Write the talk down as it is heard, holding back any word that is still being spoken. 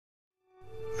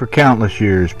For countless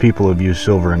years, people have used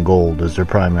silver and gold as their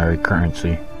primary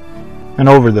currency. And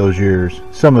over those years,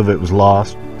 some of it was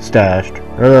lost, stashed,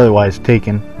 or otherwise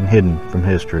taken and hidden from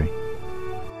history.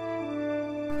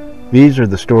 These are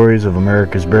the stories of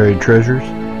America's buried treasures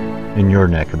in your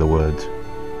neck of the woods.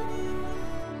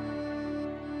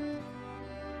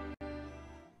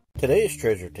 Today's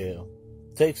treasure tale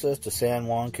takes us to San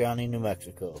Juan County, New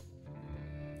Mexico.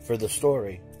 For the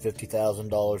story,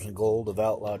 $50,000 in gold of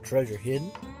outlawed treasure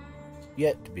hidden,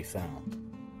 yet to be found.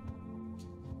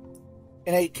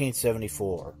 In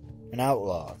 1874, an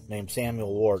outlaw named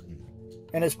Samuel Wharton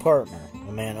and his partner,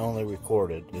 a man only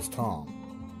recorded as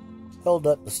Tom, held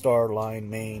up the Star Line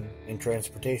Main and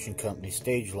Transportation Company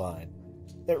stage line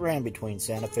that ran between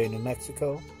Santa Fe, New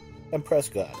Mexico and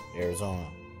Prescott, Arizona.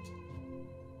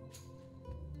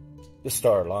 The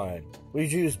Star Line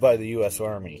was used by the U.S.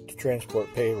 Army to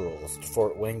transport payrolls to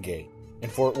Fort Wingate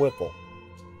and Fort Whipple.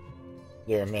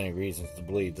 There are many reasons to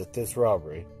believe that this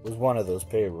robbery was one of those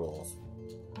payrolls,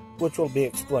 which will be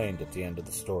explained at the end of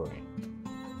the story.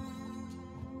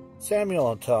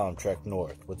 Samuel and Tom trekked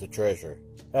north with the treasure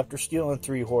after stealing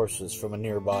 3 horses from a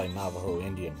nearby Navajo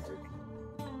Indian herd.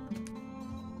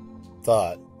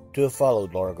 Thought to have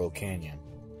followed Largo Canyon,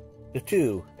 the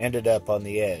two ended up on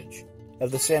the edge of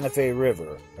the Santa Fe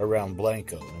River around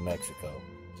Blanco, New Mexico.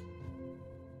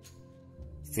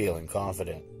 Feeling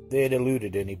confident they had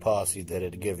eluded any posse that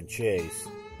had given chase,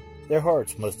 their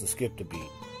hearts must have skipped a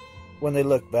beat when they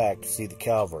looked back to see the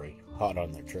cavalry hot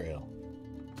on their trail.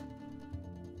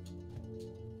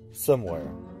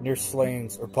 Somewhere near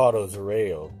Slains or Patos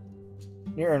Arroyo,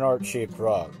 near an arch-shaped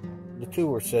rock, the two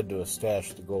were said to have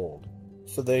stashed the gold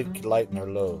so they could lighten their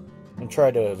load and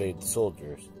try to evade the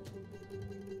soldiers.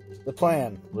 The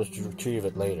plan was to retrieve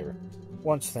it later,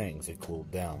 once things had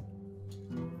cooled down.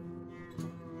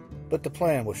 But the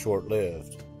plan was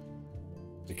short-lived.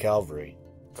 The cavalry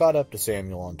caught up to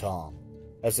Samuel and Tom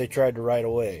as they tried to ride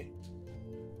away.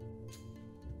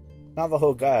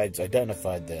 Navajo guides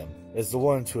identified them as the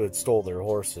ones who had stole their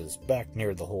horses back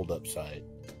near the hold-up site.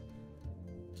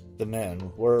 The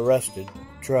men were arrested,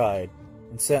 tried,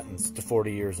 and sentenced to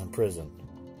 40 years in prison.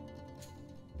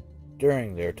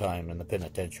 During their time in the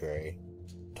penitentiary,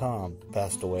 Tom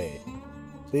passed away,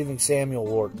 leaving Samuel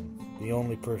Wharton the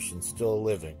only person still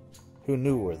living who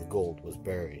knew where the gold was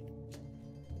buried.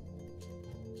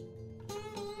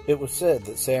 It was said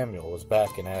that Samuel was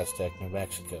back in Aztec, New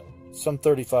Mexico, some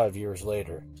 35 years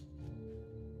later.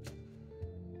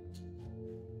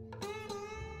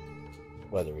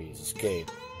 Whether he's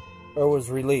escaped or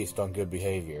was released on good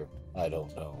behavior, I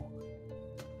don't know.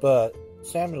 But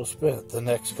Samuel spent the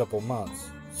next couple months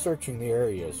searching the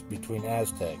areas between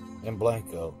Aztec and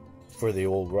Blanco for the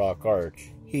old rock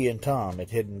arch he and Tom had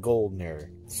hidden gold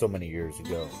near so many years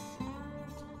ago.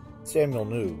 Samuel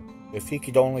knew if he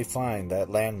could only find that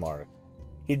landmark,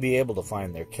 he'd be able to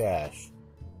find their cache,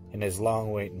 and his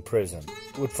long wait in prison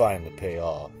would finally pay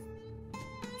off.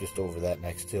 Just over that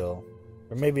next hill,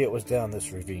 or maybe it was down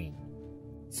this ravine,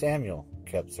 Samuel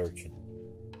kept searching.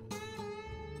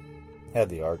 Had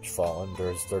the arch fallen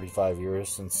during his 35 years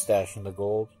since stashing the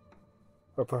gold?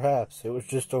 Or perhaps it was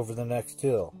just over the next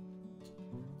hill.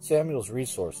 Samuel's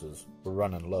resources were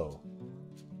running low.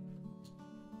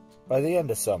 By the end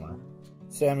of summer,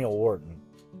 Samuel Wharton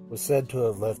was said to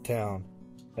have left town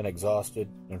an exhausted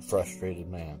and frustrated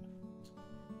man.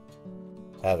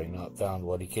 Having not found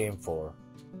what he came for,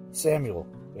 Samuel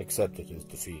accepted his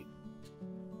defeat.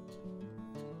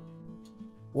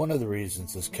 One of the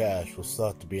reasons this cache was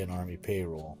thought to be an Army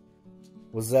payroll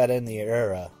was that in the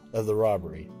era of the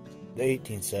robbery, the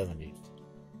 1870s,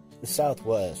 the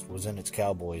Southwest was in its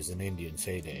cowboys and Indians'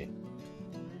 heyday.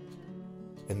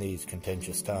 In these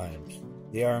contentious times,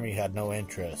 the Army had no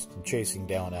interest in chasing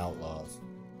down outlaws.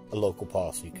 A local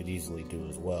posse could easily do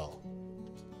as well,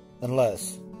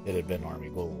 unless it had been Army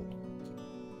gold.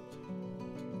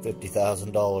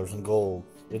 $50,000 in gold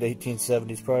at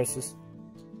 1870s prices?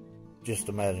 Just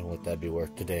imagine what that'd be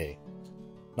worth today.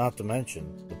 Not to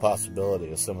mention the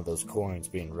possibility of some of those coins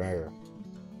being rare.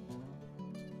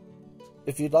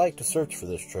 If you'd like to search for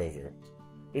this treasure,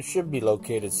 it should be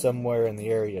located somewhere in the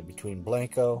area between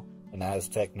Blanco and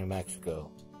Aztec, New Mexico.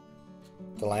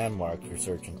 The landmark you're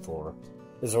searching for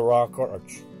is a rock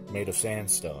arch made of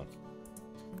sandstone.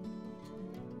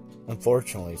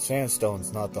 Unfortunately,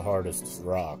 sandstone's not the hardest of the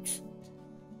rocks,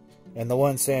 and the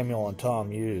one Samuel and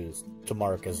Tom used to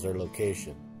mark as their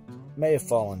location may have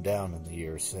fallen down in the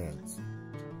years since.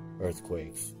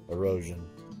 Earthquakes, erosion,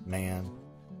 man,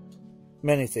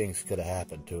 many things could have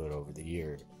happened to it over the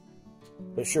years.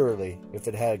 But surely, if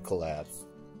it had collapsed,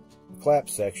 the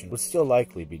collapsed section would still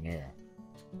likely be near.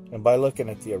 and by looking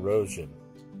at the erosion,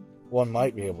 one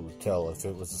might be able to tell if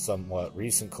it was a somewhat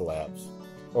recent collapse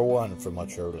or one from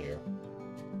much earlier.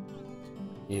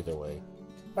 Either way,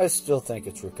 I still think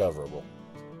it's recoverable.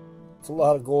 It's a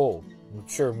lot of gold. It would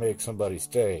sure make somebody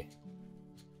stay.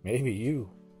 Maybe you.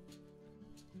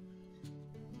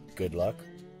 Good luck,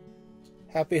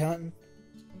 happy hunting,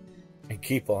 and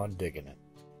keep on digging it.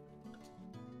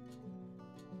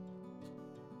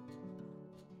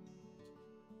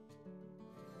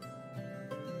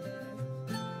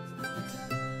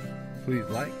 Please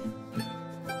like,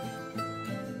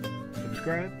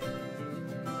 subscribe,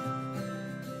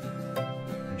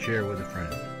 and share with a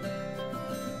friend.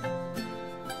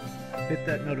 Hit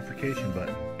that notification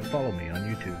button to follow me on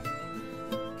YouTube.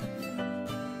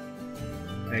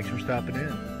 Thanks for stopping in.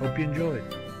 Hope you enjoyed.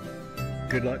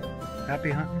 Good luck, happy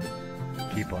hunting,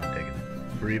 keep on digging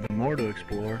it. For even more to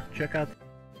explore, check out